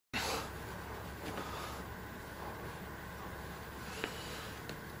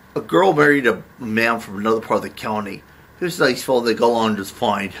A girl married a man from another part of the county. He was a nice fellow. They got along just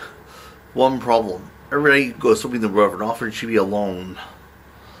fine. One problem. Every night he'd go swimming in the river, and often she'd be alone.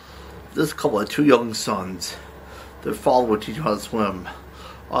 This couple had 2 young sons. Their father would teach them how to swim.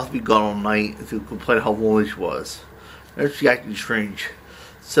 Often be gone all night, and they would complain how lonely she was. And she acted strange.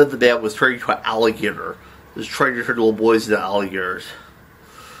 Said the man was turning to an alligator. He was trying to turn little boys into alligators.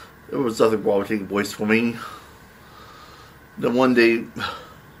 There was nothing wrong with taking boys swimming. Then one day,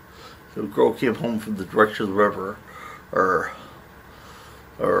 the girl came home from the direction of the river, or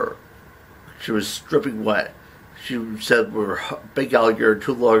she was dripping wet. She said were a big alligator,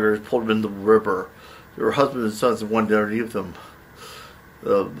 2 little alligators pulled them into the river. There were husband and sons and one underneath them.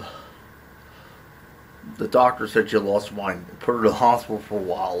 The doctor said she had lost her mind and put her in the hospital for a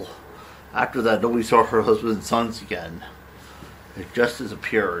while. After that, nobody saw her husband and sons again. It just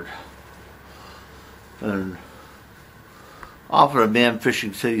disappeared. And often a man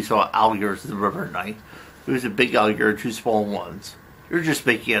fishing said he saw alligators in the river at night. It was a big alligator, 2 small ones. You're just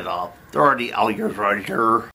making it up. There aren't any alligators right here.